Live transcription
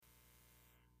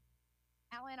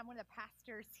Allen. I'm one of the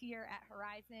pastors here at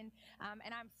Horizon,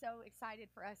 and I'm so excited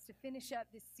for us to finish up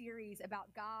this series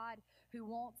about God who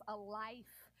wants a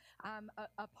life,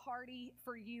 a party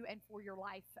for you and for your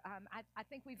life. I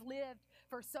think we've lived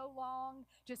for so long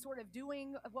just sort of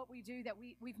doing what we do that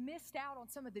we've missed out on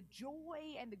some of the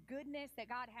joy and the goodness that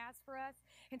God has for us.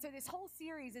 And so this whole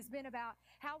series has been about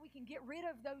how we can get rid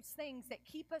of those things that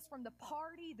keep us from the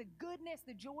party, the goodness,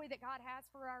 the joy that God has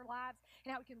for our lives,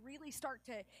 and how we can really start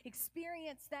to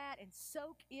experience that and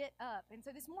soak it up. And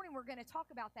so this morning we're going to talk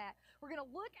about that. We're going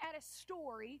to look at a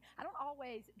story. I don't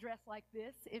always dress like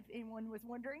this, if anyone was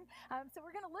wondering. So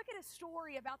we're going to look at a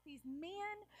story about these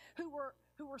men who were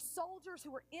soldiers,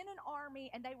 who were in an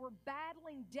army, and they were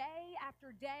battling day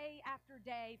after day after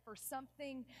day for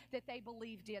something that they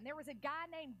believed in. There was a guy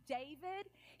named David.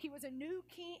 He was a new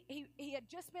king. He had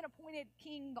just been appointed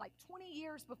king like 20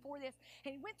 years before this,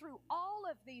 and he went through all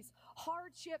of these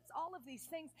hardships, all of these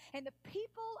things. And the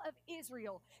people of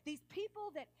Israel, these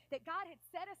people that God had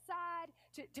set aside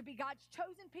to be God's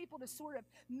chosen people to sort of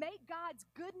make God's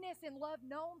goodness and love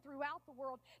known throughout the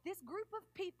world, this group of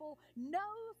people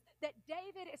knows that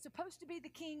David is supposed to be the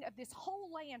king of this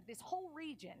whole land, this whole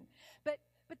region. But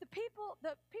the people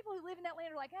who live in that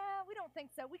land are like, we don't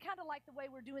think so. We kind of like the way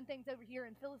we're doing things over here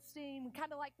in Philistine. We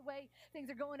kind of like the way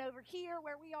things are going over here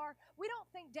where we are. We don't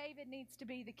think David needs to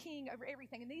be the king over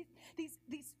everything. And these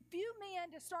few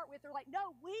men to start with are like,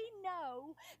 no, we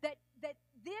know that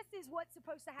this is what's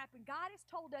supposed to happen. God has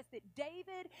told us that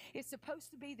David is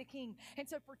supposed to be the king. And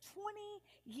so for 20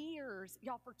 years,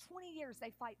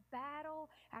 they fight battle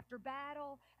after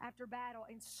battle after battle.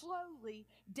 And slowly,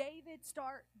 David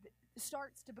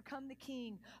starts to become the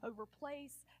king over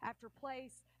place after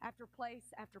place after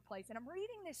place after place. And I'm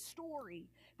reading this story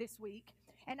this week,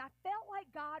 and I felt like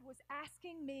God was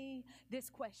asking me this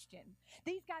question.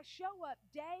 These guys show up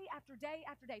day after day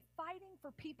after day fighting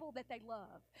for people that they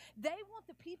love. They want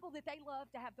the people that they love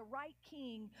to have the right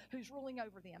king who's ruling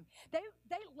over them. They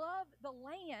love the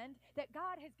land that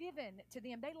God has given to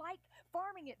them. They like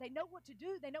farming it. They know what to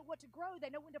do. They know what to grow. They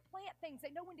know when to plant things. They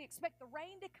know when to expect the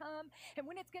rain to come and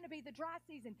when it's going to be the dry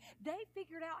season. They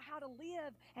figured out how to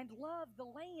live and love the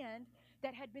land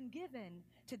that had been given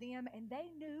to them, and they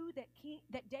knew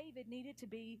that David needed to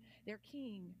be their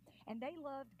king, and they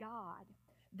loved God.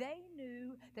 They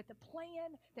knew that the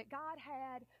plan that God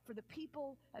had for the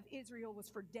people of Israel was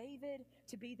for David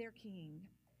to be their king.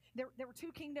 There were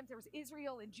two kingdoms. There was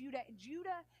Israel and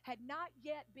Judah had not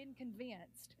yet been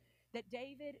convinced that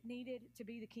David needed to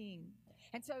be the king.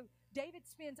 And so David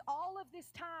spends all of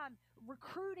this time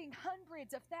recruiting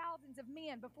hundreds of thousands of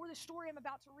men. Before the story I'm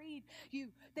about to read you,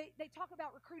 they talk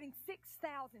about recruiting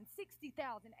 6,000, 60,000,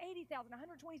 80,000,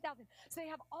 120,000. So they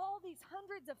have all these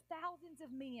hundreds of thousands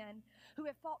of men who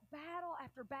have fought battle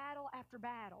after battle after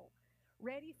battle,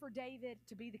 ready for David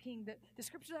to be the king. The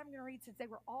scripture that I'm going to read says they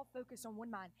were all focused on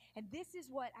one mind. And this is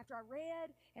what, after I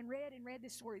read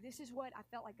this story, this is what I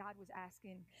felt like God was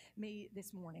asking me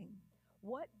this morning.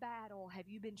 What battle have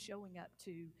you been showing up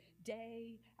to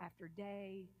day after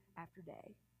day after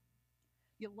day?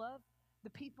 You love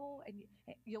the people, and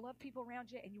you love people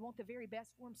around you, and you want the very best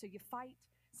for them, so you fight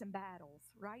some battles,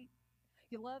 right?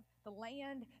 You love the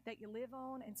land that you live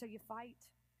on, and so you fight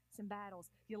some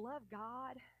battles. You love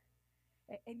God,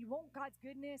 and you want God's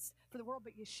goodness for the world,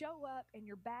 but you show up and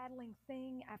you're battling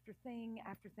thing after thing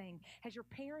after thing. Has your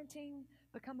parenting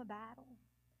become a battle?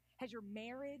 Has your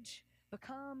marriage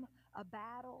become a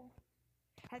battle?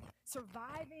 Has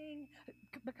surviving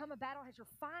become a battle? Has your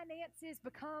finances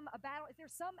become a battle? Is there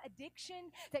some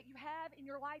addiction that you have in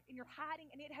your life and you're hiding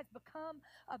and it has become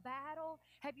a battle?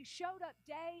 Have you showed up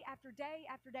day after day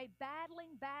after day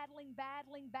battling?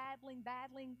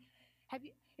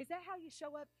 Is that how you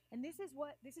show up? And this is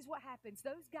what happens.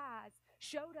 Those guys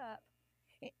showed up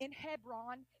in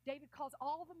Hebron. David calls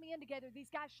all the men together. These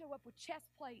guys show up with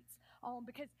chest plates on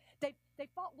because they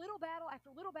fought little battle after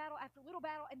little battle after little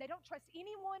battle, and they don't trust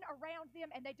anyone around them,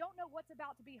 and they don't know what's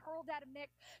about to be hurled at them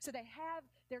next, so they have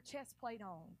their chest plate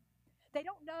on. They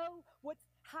don't know what's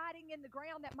hiding in the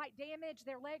ground that might damage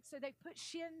their legs, so they put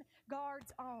shin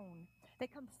guards on. They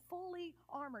come fully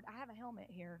armored. I have a helmet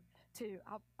here too.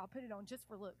 I'll put it on just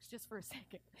for looks, just for a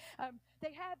second.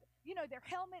 They have, their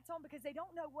helmets on because they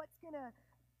don't know what's gonna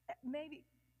maybe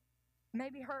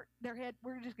hurt their head.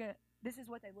 This is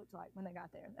what they looked like when they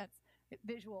got there. That's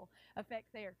visual effect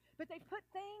there. But they put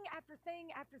thing after thing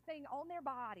after thing on their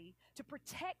body to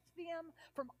protect them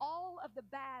from all of the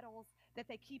battles that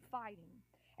they keep fighting.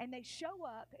 And they show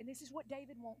up, and this is what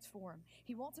David wants for them.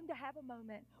 He wants them to have a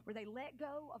moment where they let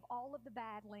go of all of the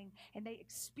battling and they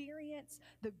experience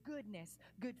the goodness,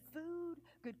 good food,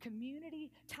 good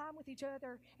community, time with each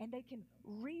other, and they can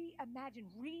reimagine,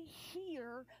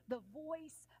 rehear the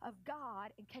voice of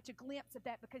God and catch a glimpse of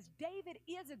that, because David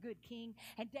is a good king,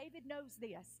 and David knows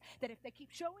this, that if they keep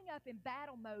showing up in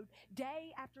battle mode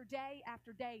day after day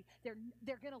after day, they're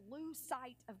going to lose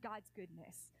sight of God's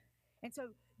goodness. And so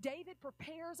David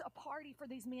prepares a party for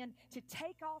these men to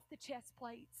take off the chest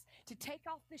plates, to take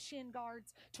off the shin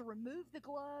guards, to remove the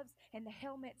gloves and the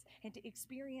helmets, and to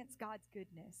experience God's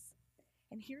goodness.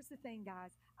 And here's the thing,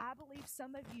 guys. I believe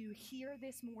some of you here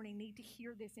this morning need to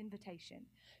hear this invitation.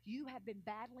 You have been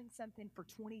battling something for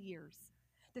 20 years.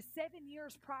 The 7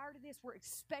 years prior to this were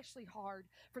especially hard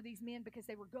for these men because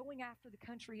they were going after the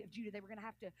country of Judah. They were going to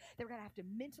have to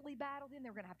mentally battle them. They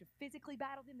were going to have to physically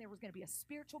battle them. There was going to be a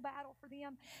spiritual battle for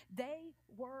them. They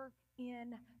were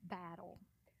in battle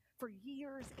for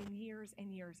years and years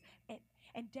and years.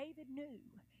 And David knew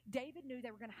they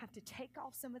were going to have to take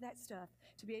off some of that stuff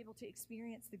to be able to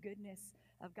experience the goodness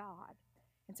of God.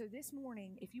 And so this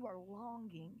morning, if you are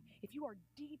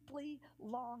deeply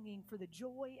longing for the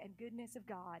joy and goodness of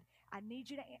God, I need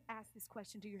you to ask this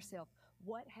question to yourself.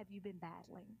 What have you been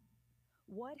battling?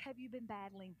 What have you been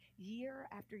battling year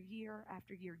after year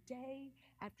after year, day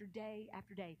after day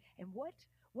after day? And what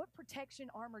protection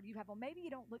armor do you have on? Maybe you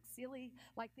don't look silly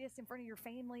like this in front of your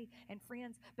family and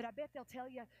friends, but I bet they'll tell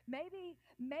you, maybe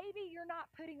you're not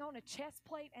putting on a chest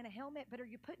plate and a helmet, but are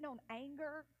you putting on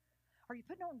anger? Are you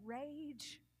putting on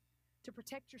rage to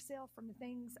protect yourself from the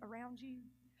things around you?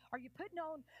 Are you putting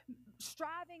on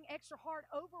striving extra hard,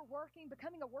 overworking,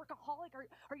 becoming a workaholic?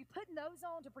 Are you putting those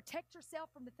on to protect yourself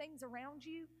from the things around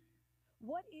you?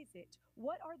 What is it?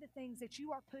 What are the things that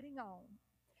you are putting on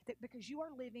that because you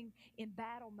are living in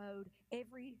battle mode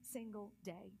every single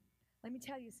day? Let me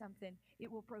tell you something.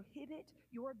 It will prohibit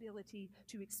your ability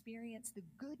to experience the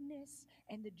goodness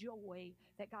and the joy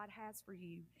that God has for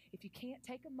you if you can't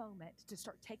take a moment to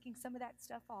start taking some of that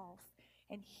stuff off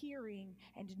and hearing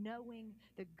and knowing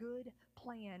the good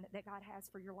plan that God has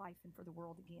for your life and for the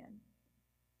world again.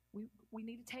 We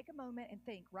need to take a moment and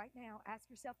think right now.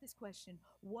 Ask yourself this question.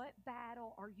 What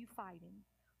battle are you fighting?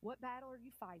 What battle are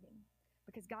you fighting?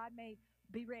 Because God may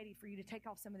be ready for you to take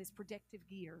off some of this protective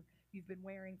gear you've been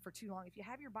wearing for too long. If you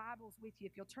have your Bibles with you,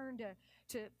 if you'll turn to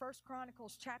 1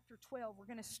 Chronicles chapter 12, we're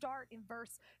going to start in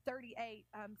verse 38.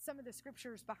 Some of the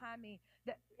scriptures behind me,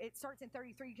 that it starts in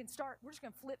 33. You can start, we're just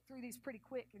going to flip through these pretty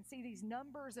quick and see these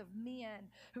numbers of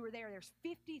men who are there. There's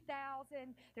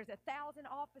 50,000, there's 1,000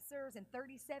 officers and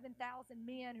 37,000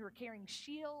 men who are carrying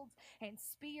shields and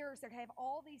spears that have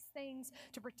all these things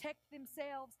to protect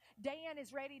themselves. Dan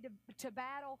is ready to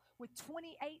battle with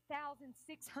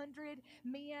 28,600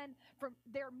 men.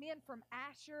 There are men from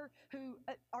Asher who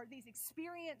are these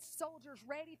experienced soldiers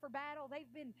ready for battle.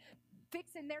 They've been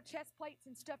fixing their chest plates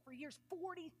and stuff for years.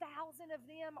 40,000 of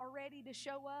them are ready to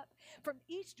show up. From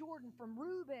East Jordan, from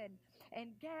Reuben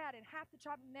and Gad and half the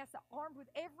tribe of Manasseh, armed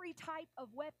with every type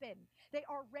of weapon. They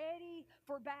are ready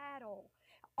for battle.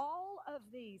 All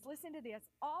of these, listen to this,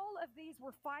 all of these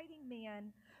were fighting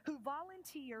men who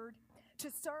volunteered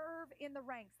to serve in the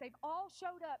ranks. They've all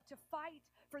showed up to fight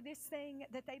for this thing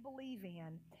that they believe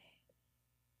in.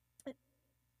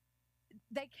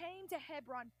 They came to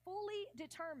Hebron fully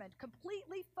determined,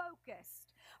 completely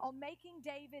focused on making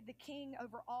David the king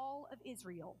over all of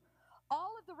Israel.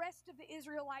 All of the rest of the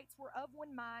Israelites were of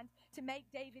one mind to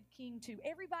make David king too.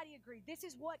 Everybody agreed. This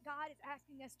is what God is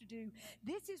asking us to do.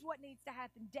 This is what needs to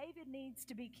happen. David needs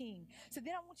to be king. So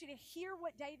then I want you to hear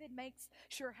what David makes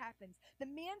sure happens. The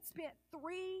men spent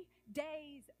 3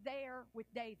 days there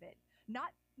with David.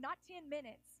 Not 10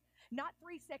 minutes, not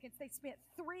 3 seconds. They spent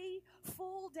 3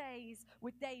 full days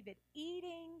with David,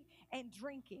 eating and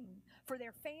drinking, for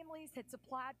their families had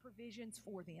supplied provisions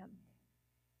for them.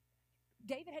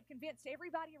 David had convinced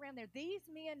everybody around there, these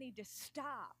men need to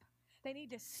stop. They need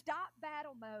to stop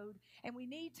battle mode, and we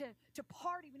need to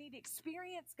party. We need to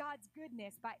experience God's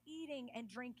goodness by eating and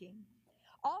drinking.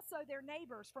 Also, their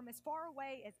neighbors from as far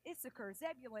away as Issachar,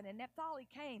 Zebulun, and Naphtali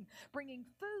came, bringing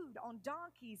food on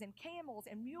donkeys and camels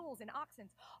and mules and oxen.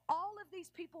 All of these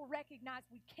people recognize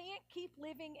we can't keep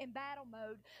living in battle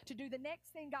mode to do the next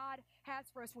thing God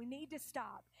has for us. We need to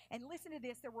stop. And listen to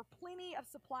this. There were plenty of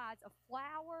supplies of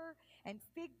flour and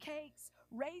fig cakes,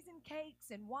 raisin cakes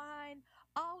and wine,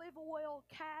 olive oil,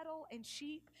 cattle and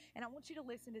sheep. And I want you to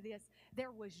listen to this.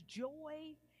 There was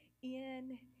joy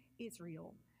in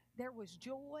Israel. There was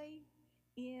joy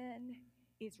in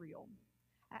Israel.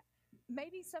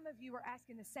 Maybe some of you are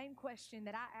asking the same question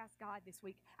that I asked God this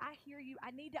week. I hear you.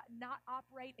 I need to not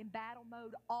operate in battle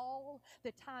mode all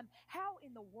the time. How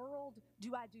in the world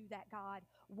do I do that, God?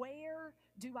 Where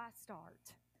do I start?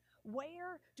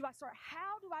 Where do I start?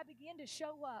 How do I begin to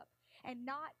show up and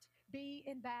not be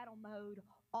in battle mode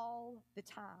all the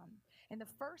time? And the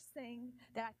first thing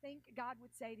that I think God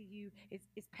would say to you is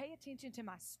pay attention to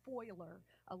my spoiler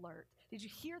alert. Did you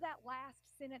hear that last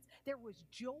sentence? There was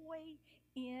joy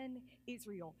in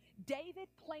Israel. David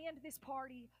planned this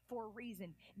party for a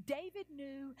reason. David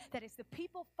knew that as the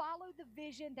people followed the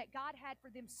vision that God had for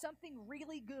them, something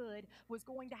really good was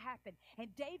going to happen.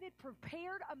 And David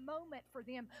prepared a moment for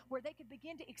them where they could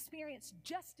begin to experience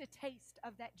just a taste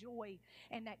of that joy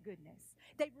and that goodness.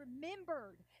 They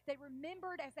remembered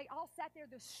as they all sat there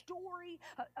the story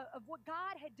of what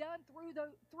God had done through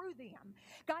them.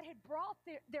 God had brought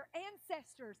their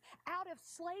ancestors out of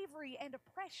slavery and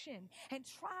oppression and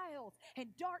trials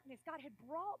and darkness. God had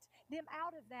brought them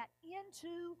out of that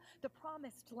into the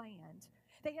promised land.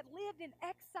 They had lived in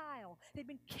exile. They'd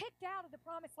been kicked out of the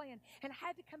promised land and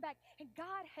had to come back. And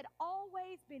God had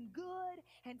always been good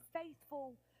and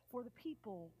faithful for the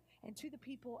people and to the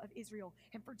people of Israel.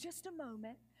 And for just a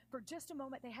moment,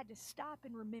 they had to stop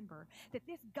and remember that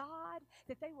this God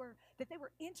that they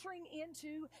were entering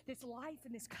into this life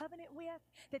and this covenant with,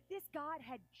 that this God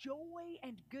had joy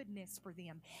and goodness for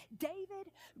them.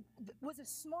 David was a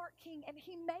smart king, and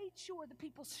he made sure the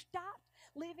people stopped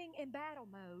living in battle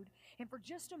mode and for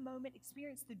just a moment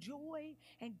experienced the joy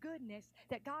and goodness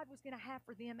that God was going to have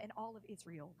for them and all of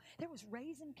Israel. There was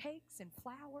raisin cakes and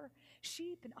flour,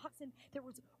 sheep and oxen. There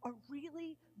was a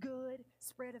really good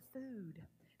spread of food.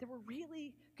 There were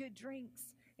really good drinks,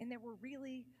 and there were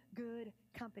really good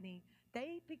company.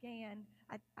 They began,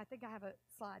 I think I have a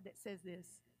slide that says this.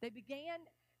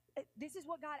 This is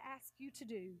what God asked you to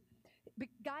do.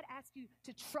 God asked you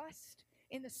to trust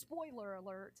in the spoiler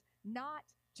alert, not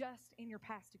just in your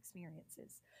past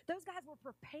experiences. Those guys were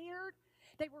prepared.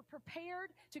 They were prepared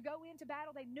to go into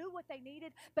battle. They knew what they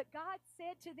needed, but God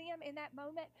said to them in that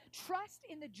moment, trust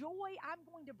in the joy I'm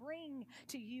going to bring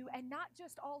to you and not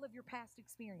just all of your past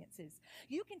experiences.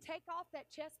 You can take off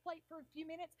that chest plate for a few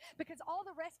minutes because all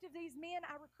the rest of these men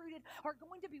I recruited are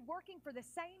going to be working for the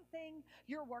same thing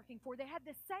you're working for. They had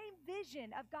the same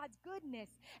vision of God's goodness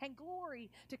and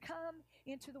glory to come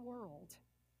into the world.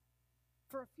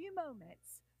 For a few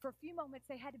moments,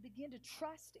 they had to begin to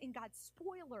trust in God's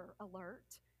spoiler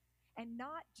alert and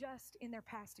not just in their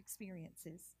past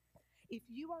experiences. If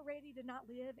you are ready to not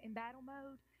live in battle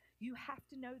mode, you have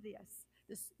to know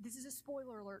this. This is a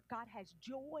spoiler alert. God has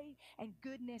joy and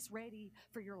goodness ready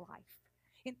for your life.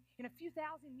 In a few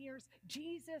thousand years,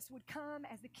 Jesus would come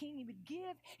as the king. He would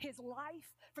give his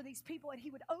life for these people, and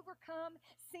he would overcome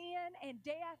sin and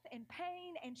death and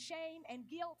pain and shame and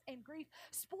guilt and grief.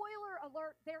 Spoiler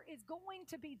alert, there is going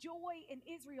to be joy in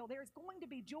Israel. There is going to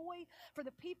be joy for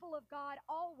the people of God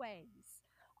always,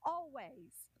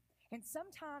 always. And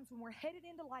sometimes when we're headed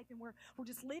into life and we're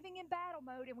just living in battle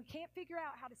mode and we can't figure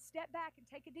out how to step back and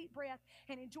take a deep breath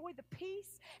and enjoy the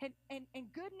peace and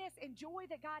goodness and joy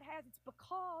that God has, it's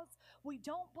because we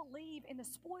don't believe in the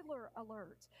spoiler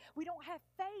alert. We don't have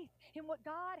faith in what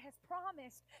God has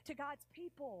promised to God's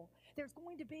people. There's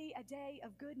going to be a day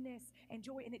of goodness and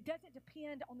joy, and it doesn't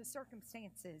depend on the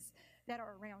circumstances that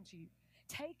are around you.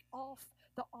 Take off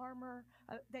the armor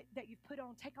that you've put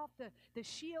on. Take off the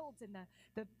shields and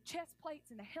the chest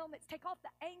plates and the helmets. Take off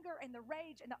the anger and the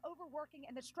rage and the overworking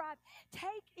and the strife.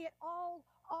 Take it all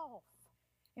off.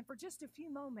 And for just a few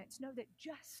moments, know that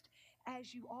just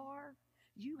as you are,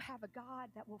 you have a God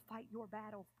that will fight your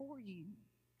battle for you.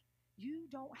 You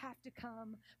don't have to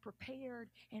come prepared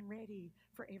and ready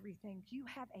for everything. You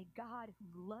have a God who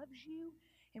loves you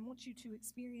and wants you to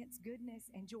experience goodness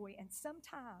and joy. And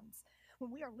sometimes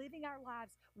when we are living our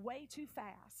lives way too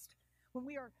fast, when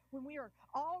we are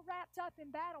all wrapped up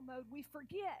in battle mode, we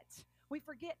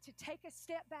forget to take a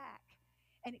step back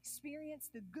and experience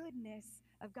the goodness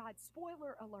of God's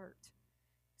spoiler alert.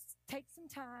 Take some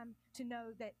time to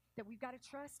know that we've got to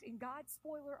trust in God's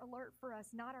spoiler alert for us,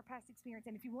 not our past experience.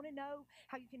 And if you want to know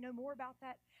how you can know more about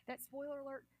that spoiler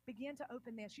alert, begin to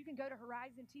open this. You can go to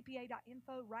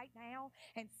horizontpa.info right now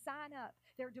and sign up.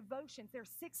 There are devotions. There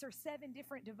are 6 or 7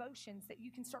 different devotions that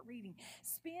you can start reading.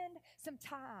 Spend some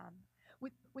time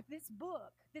with this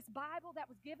book, this Bible that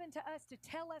was given to us to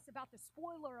tell us about the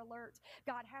spoiler alert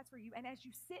God has for you. And as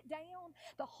you sit down,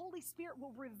 the Holy Spirit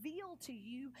will reveal to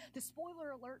you the spoiler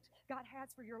alert God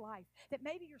has for your life. That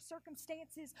maybe your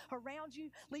circumstances around you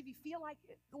leave you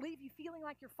feeling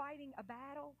like you're fighting a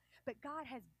battle, but God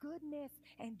has goodness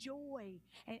and joy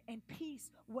and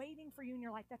peace waiting for you in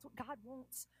your life. That's what God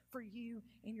wants for you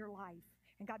in your life.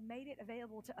 And God made it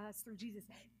available to us through Jesus.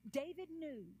 David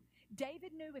knew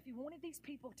if he wanted these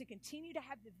people to continue to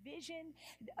have the vision,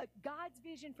 God's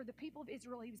vision for the people of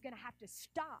Israel, he was going to have to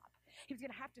stop. He was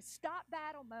going to have to stop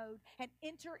battle mode and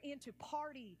enter into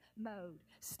party mode.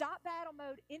 Stop battle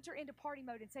mode, enter into party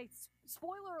mode, and say,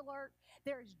 spoiler alert,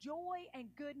 there is joy and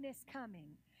goodness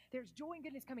coming. There's joy and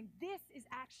goodness coming. This is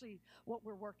actually what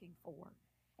we're working for.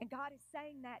 And God is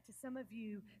saying that to some of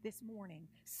you this morning.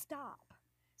 Stop.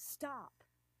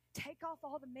 Take off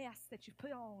all the mess that you've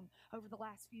put on over the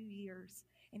last few years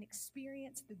and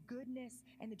experience the goodness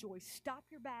and the joy. Stop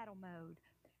your battle mode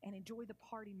and enjoy the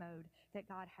party mode that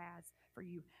God has for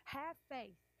you. Have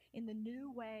faith in the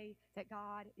new way that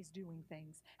God is doing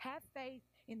things. Have faith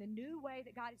in the new way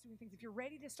that God is doing things. If you're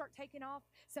ready to start taking off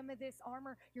some of this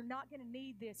armor, you're not going to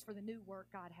need this for the new work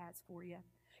God has for you.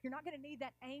 You're not going to need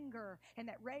that anger and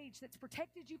that rage that's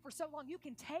protected you for so long. You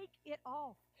can take it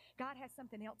off. God has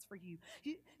something else for you.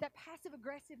 That passive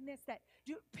aggressiveness, that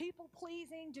people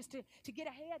pleasing just to get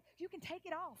ahead, you can take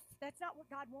it off. That's not what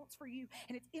God wants for you.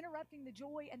 And it's interrupting the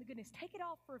joy and the goodness. Take it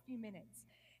off for a few minutes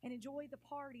and enjoy the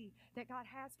party that God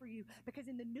has for you. Because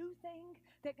in the new thing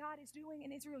that God is doing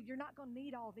in Israel, you're not going to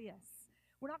need all this.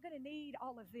 We're not going to need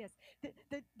all of this.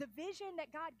 The vision that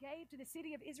God gave to the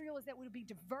city of Israel is that it would be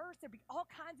diverse. There'd be all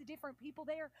kinds of different people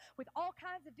there with all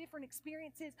kinds of different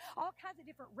experiences, all kinds of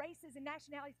different races and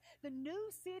nationalities. The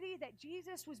new city that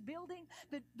Jesus was building,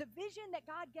 the vision that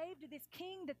God gave to this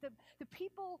king that the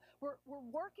people were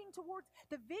working towards,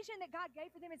 the vision that God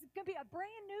gave for them is going to be a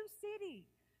brand new city.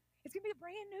 It's going to be a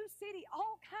brand new city.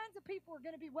 All kinds of people are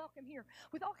going to be welcome here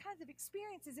with all kinds of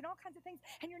experiences and all kinds of things.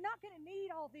 And you're not going to need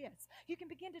all this. You can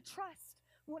begin to trust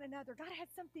one another. God has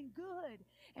something good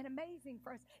and amazing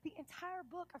for us. The entire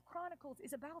book of Chronicles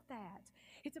is about that.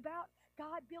 It's about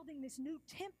God building this new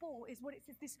temple is what it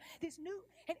says. This new,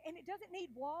 and it doesn't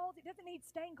need walls. It doesn't need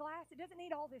stained glass. It doesn't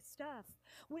need all this stuff.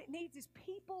 What it needs is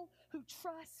people who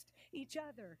trust each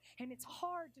other. And it's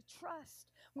hard to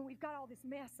trust when we've got all this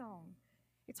mess on.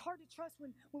 It's hard to trust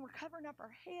when we're covering up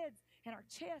our heads and our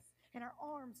chests and our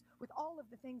arms with all of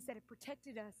the things that have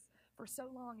protected us for so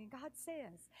long. And God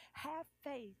says, have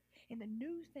faith in the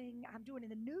new thing I'm doing, in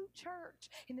the new church,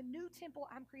 in the new temple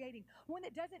I'm creating. One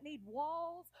that doesn't need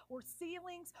walls or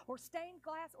ceilings or stained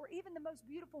glass or even the most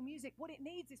beautiful music. What it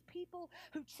needs is people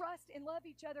who trust and love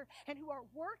each other and who are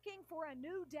working for a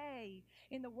new day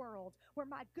in the world where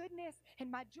my goodness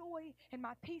and my joy and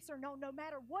my peace are known no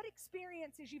matter what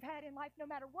experiences you've had in life, no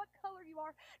matter what color you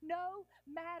are, no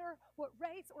matter what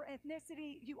race or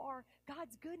ethnicity you are,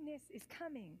 God's goodness is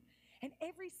coming. And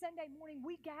every Sunday morning,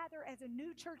 we gather as a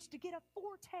new church to get a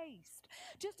foretaste,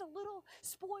 just a little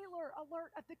spoiler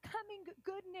alert of the coming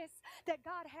goodness that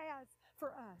God has for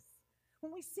us.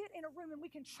 When we sit in a room and we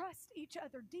can trust each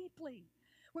other deeply,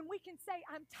 when we can say,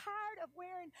 I'm tired of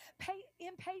wearing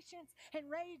impatience and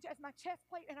rage as my chest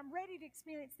plate, and I'm ready to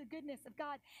experience the goodness of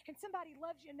God, and somebody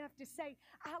loves you enough to say,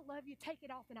 I love you, take it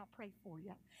off, and I'll pray for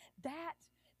you.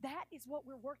 That is what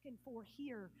we're working for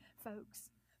here,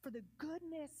 folks. For the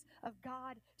goodness of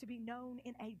God to be known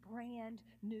in a brand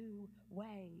new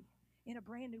way. In a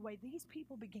brand new way. These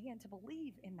people began to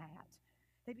believe in that.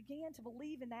 They began to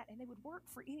believe in that, and they would work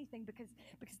for anything because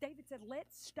David said,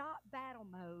 let's stop battle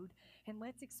mode and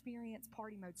let's experience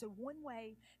party mode. So one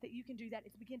way that you can do that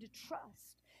is begin to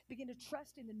trust. Begin to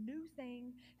trust in the new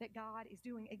thing that God is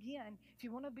doing. Again, if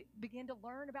you want to begin to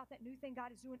learn about that new thing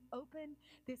God is doing, open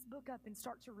this book up and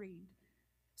start to read.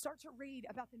 Start to read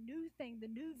about the new thing, the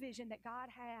new vision that God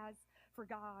has for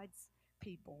God's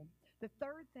people. The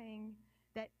third thing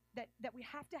that we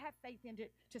have to have faith in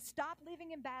to stop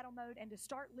living in battle mode and to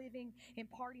start living in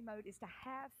party mode is to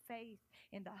have faith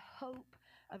in the hope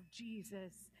of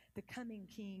Jesus, the coming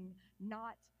King,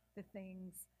 not the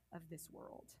things of this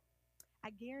world. I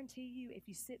guarantee you, if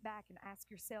you sit back and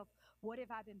ask yourself, what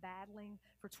have I been battling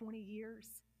for 20 years?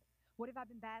 What have I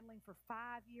been battling for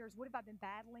 5 years? What have I been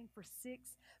battling for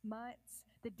 6 months?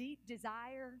 The deep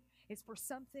desire is for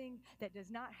something that does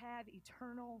not have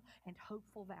eternal and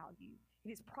hopeful value.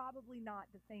 It is probably not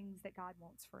the things that God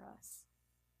wants for us.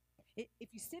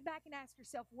 If you sit back and ask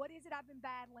yourself, what is it I've been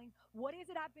battling? What is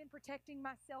it I've been protecting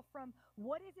myself from?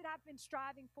 What is it I've been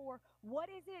striving for? What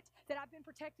is it that I've been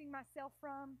protecting myself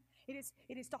from? It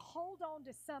is to hold on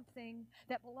to something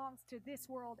that belongs to this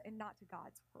world and not to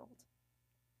God's world.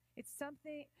 It's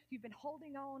something you've been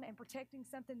holding on and protecting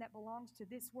something that belongs to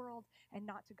this world and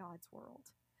not to God's world.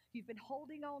 You've been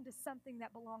holding on to something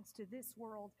that belongs to this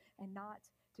world and not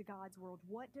to God's world.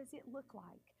 What does it look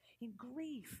like? In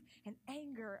grief and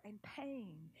anger and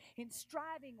pain, in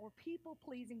striving or people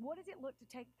pleasing, what does it look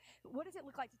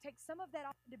like to take some of that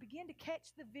off and to begin to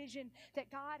catch the vision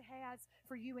that God has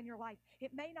for you in your life?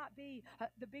 It may not be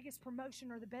the biggest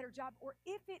promotion or the better job, or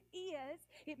if it is,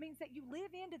 it means that you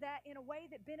live into that in a way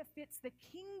that benefits the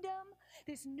kingdom,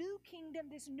 this new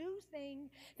thing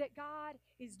that God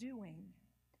is doing.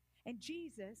 And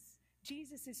Jesus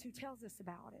is who tells us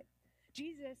about it.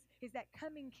 Jesus is that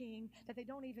coming king that they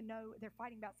don't even know they're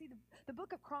fighting about. See, the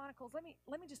book of Chronicles,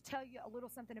 let me just tell you a little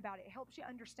something about it. It helps you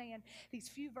understand these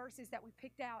few verses that we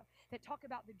picked out that talk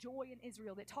about the joy in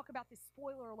Israel, that talk about this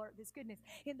spoiler alert, this goodness.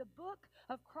 In the book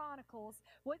of Chronicles,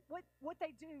 what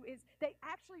they do is they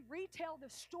actually retell the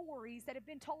stories that have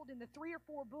been told in the 3 or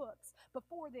 4 books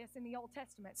before this in the Old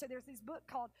Testament. So there's this book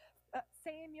called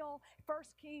Samuel, 1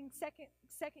 Kings,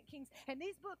 2 Kings, and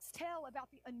these books tell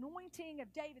about the anointing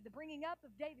of David, the bringing up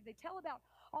of David. They tell about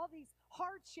all these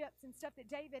hardships and stuff that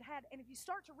David had. And if you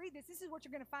start to read this is what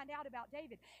you're going to find out about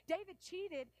David. David,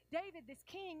 this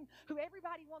king who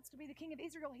everybody wants to be the king of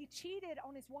Israel, he cheated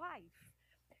on his wife.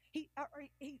 He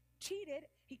cheated,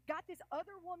 he got this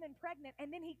other woman pregnant,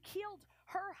 and then he killed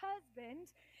her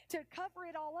husband to cover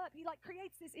it all up. He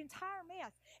creates this entire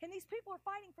mess. And these people are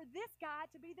fighting for this guy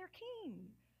to be their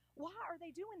king. Why are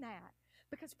they doing that?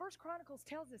 Because 1 Chronicles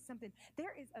tells us something.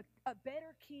 There is a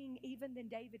better king even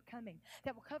than David coming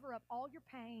that will cover up all your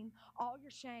pain, all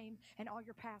your shame, and all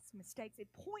your past mistakes. It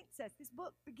points us, this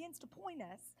book begins to point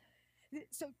us.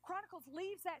 So Chronicles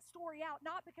leaves that story out,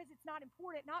 not because it's not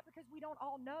important, not because we don't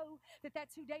all know that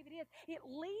that's who David is. It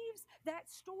leaves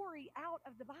that story out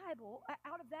of the Bible,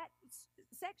 out of that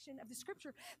section of the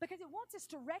scripture, because it wants us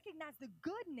to recognize the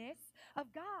goodness of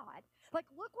God.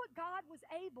 Look what God was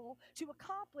able to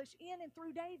accomplish in and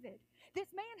through David.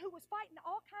 This man who was fighting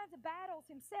all kinds of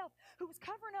battles himself, who was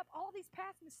covering up all these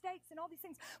past mistakes and all these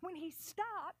things, when he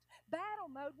stopped battle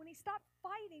mode, when he stopped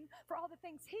fighting for all the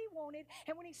things he wanted,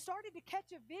 and when he started to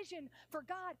catch a vision for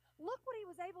God, look what he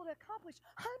was able to accomplish.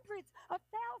 Hundreds of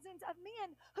thousands of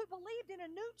men who believed in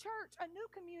a new church, a new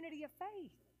community of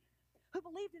faith, who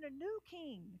believed in a new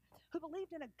king, who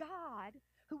believed in a God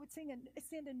who would send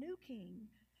a new king,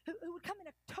 who would come in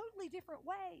a totally different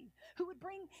way, who would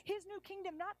bring his new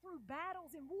kingdom not through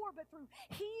battles and war, but through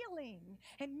healing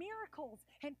and miracles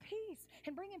and peace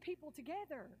and bringing people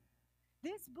together.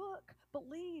 This book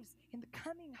believes in the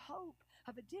coming hope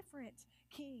of a different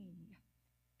king,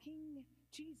 King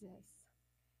Jesus.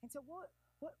 And so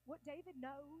what David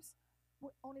knows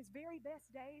on his very best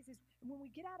days is when we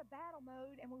get out of battle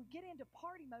mode and when we get into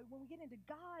party mode, when we get into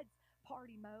God's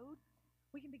party mode,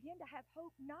 we can begin to have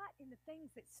hope not in the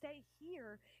things that stay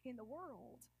here in the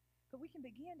world, but we can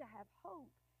begin to have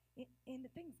hope in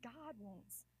the things God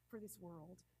wants for this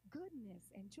world.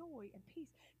 Goodness and joy and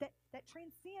peace that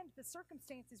transcend the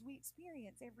circumstances we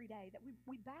experience every day, that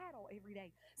we battle every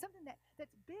day. Something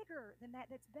that's bigger than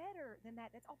that, that's better than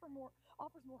that, that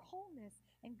offers more wholeness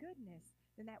and goodness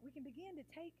than that. We can begin to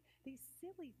take these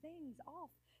silly things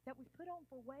off that we've put on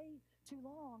for way too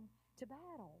long to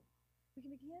battle. We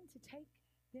can begin to take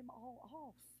them all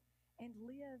off and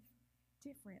live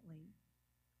differently.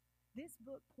 This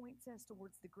book points us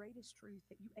towards the greatest truth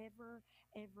that you ever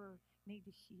need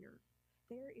to hear.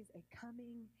 There is a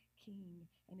coming king,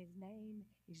 and his name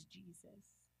is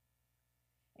Jesus.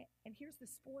 And here's the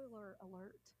spoiler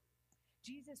alert.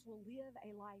 Jesus will live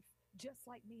a life just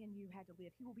like me and you had to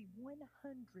live. He will be 100%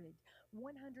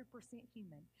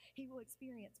 human. He will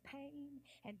experience pain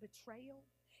and betrayal.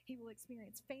 He will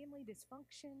experience family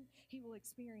dysfunction. He will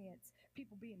experience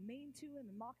people being mean to him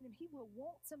and mocking him. He will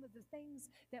want some of the things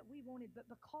that we wanted, but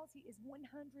because he is 100%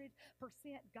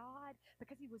 God,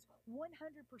 because he was 100%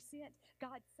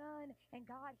 God's son and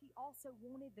God, he also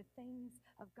wanted the things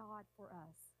of God for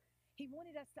us. He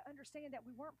wanted us to understand that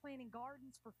we weren't planting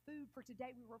gardens for food for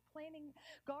today. We were planting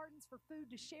gardens for food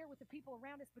to share with the people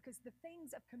around us, because the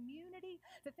things of community,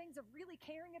 the things of really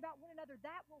caring about one another,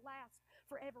 that will last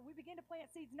forever. We begin to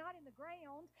plant seeds not in the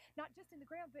ground, not just in the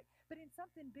ground, but in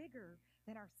something bigger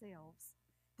than ourselves.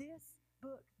 This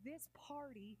book, this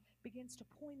party begins to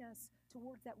point us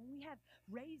towards that. When we have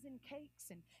raisin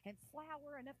cakes and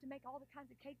flour enough to make all the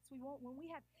kinds of cakes we want, when we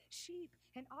have sheep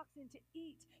and oxen to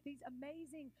eat these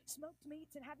amazing smoked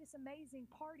meats and have this amazing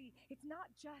party, it's not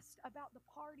just about the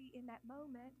party in that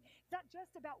moment. It's not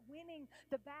just about winning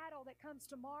the battle that comes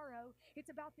tomorrow. It's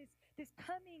about this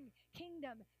coming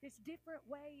kingdom, this different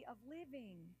way of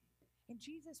living. And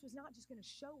Jesus was not just going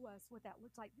to show us what that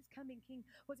looked like. This coming king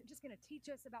wasn't just going to teach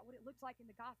us about what it looks like in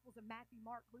the Gospels of Matthew,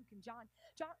 Mark, Luke, and John.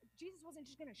 Jesus wasn't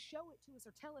just going to show it to us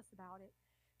or tell us about it.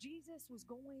 Jesus was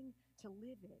going to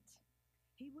live it.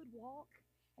 He would walk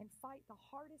and fight the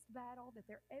hardest battle that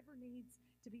there ever needs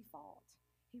to be fought.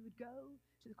 He would go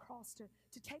to the cross to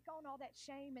take on all that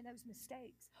shame and those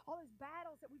mistakes, all those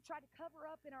battles that we've tried to cover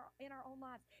up in our own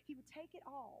lives. He would take it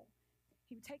all.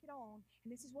 He would take it on, and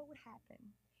this is what would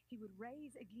happen. He would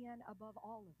raise again above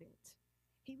all of it.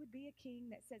 He would be a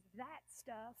king that says, that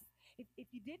stuff,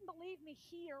 if you didn't believe me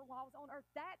here while I was on earth,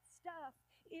 that stuff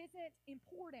isn't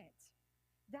important.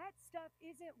 That stuff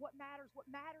isn't what matters. What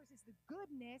matters is the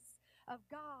goodness of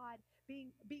God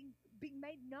being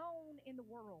made known in the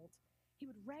world. He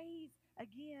would raise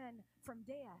again from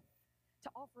death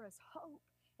to offer us hope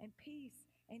and peace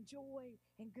and joy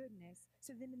and goodness.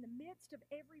 So then in the midst of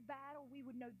every battle, we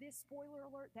would know this, spoiler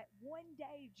alert, that one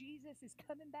day Jesus is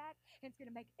coming back and it's going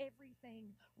to make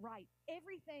everything right.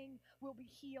 Everything will be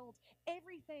healed.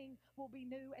 Everything will be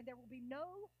new, and there will be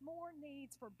no more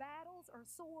needs for battles or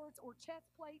swords or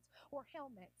chest plates or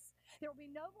helmets. There will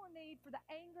be no more need for the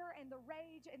anger and the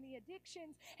rage and the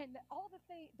addictions and all the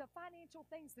financial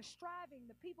things, the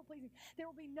striving, the people pleasing. There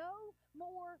will be no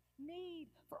more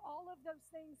need for all of those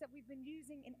things that we've been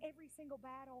using in every single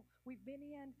battle we've been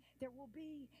in. There will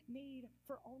be need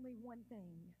for only one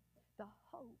thing: the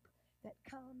hope that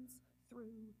comes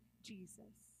through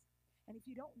Jesus. And if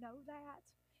you don't know that,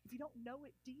 if you don't know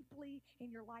it deeply in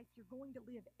your life, you're going to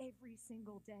live every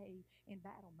single day in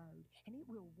battle mode, and it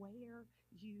will wear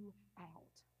you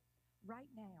out.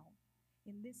 Right now,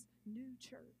 in this new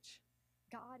church,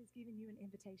 God is giving you an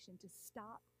invitation to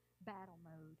stop battle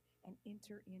mode and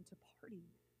enter into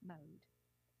party mode.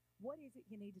 What is it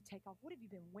you need to take off? What have you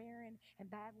been wearing and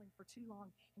battling for too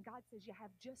long? And God says you have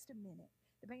just a minute.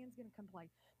 The band's going to come play.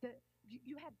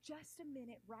 You have just a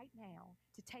minute right now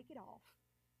to take it off.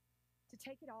 To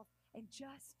take it off and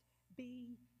just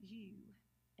be you.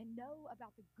 And know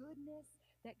about the goodness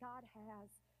that God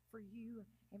has for you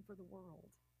and for the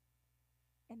world.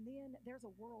 And then there's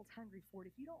a world hungry for it.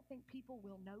 If you don't think people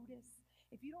will notice,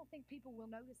 if you don't think people will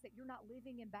notice that you're not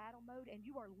living in battle mode and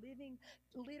you are living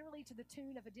literally to the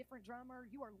tune of a different drummer,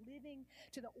 you are living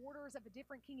to the orders of a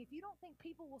different king, if you don't think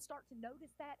people will start to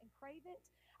notice that and crave it,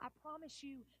 I promise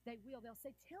you they will. They'll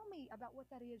say, tell me about what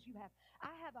that is you have.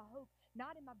 I have a hope,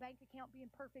 not in my bank account being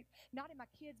perfect, not in my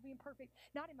kids being perfect,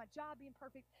 not in my job being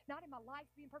perfect, not in my life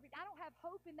being perfect. I don't have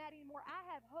hope in that anymore. I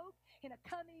have hope in a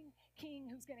coming king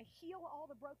who's going to heal all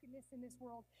the brokenness in this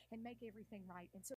world and make everything right. And so